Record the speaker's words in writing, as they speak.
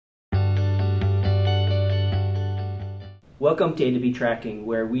Welcome to A2B Tracking,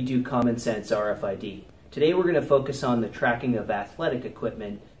 where we do common sense RFID. Today we're going to focus on the tracking of athletic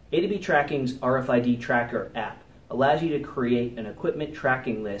equipment. A2B Tracking's RFID Tracker app allows you to create an equipment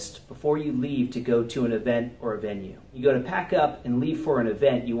tracking list before you leave to go to an event or a venue. You go to pack up and leave for an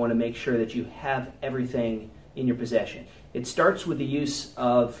event, you want to make sure that you have everything in your possession. It starts with the use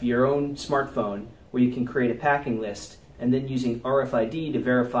of your own smartphone, where you can create a packing list, and then using RFID to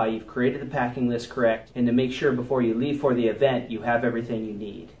verify you've created the packing list correct, and to make sure before you leave for the event you have everything you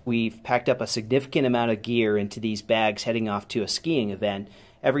need. We've packed up a significant amount of gear into these bags heading off to a skiing event.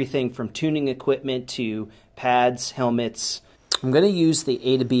 Everything from tuning equipment to pads, helmets. I'm going to use the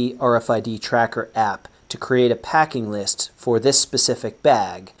A2B RFID Tracker app to create a packing list for this specific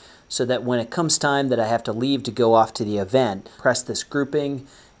bag, so that when it comes time that I have to leave to go off to the event, press this grouping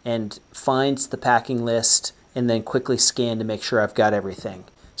and finds the packing list, and then quickly scan to make sure I've got everything.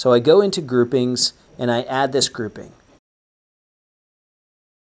 So I go into groupings and I add this grouping.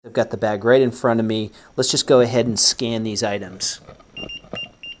 I've got the bag right in front of me. Let's just go ahead and scan these items.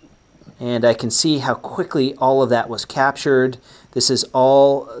 And I can see how quickly all of that was captured. This is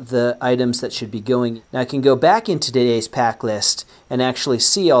all the items that should be going. Now I can go back into today's pack list and actually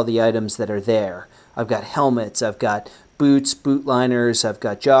see all the items that are there. I've got helmets, I've got boots, boot liners, I've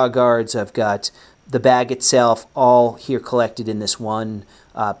got jaw guards, I've got the bag itself, all here collected in this one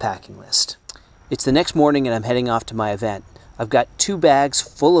packing list. It's the next morning and I'm heading off to my event. I've got 2 bags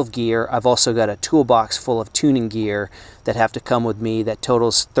full of gear. I've also got a toolbox full of tuning gear that have to come with me that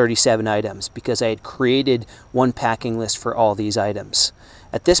totals 37 items, because I had created one packing list for all these items.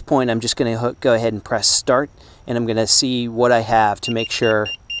 At this point, I'm just going to go ahead and press start, and I'm going to see what I have to make sure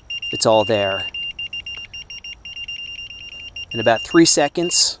it's all there. In about 3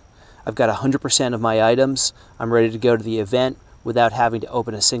 seconds, I've got 100% of my items. I'm ready to go to the event without having to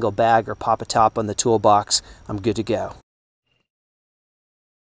open a single bag or pop a top on the toolbox. I'm good to go.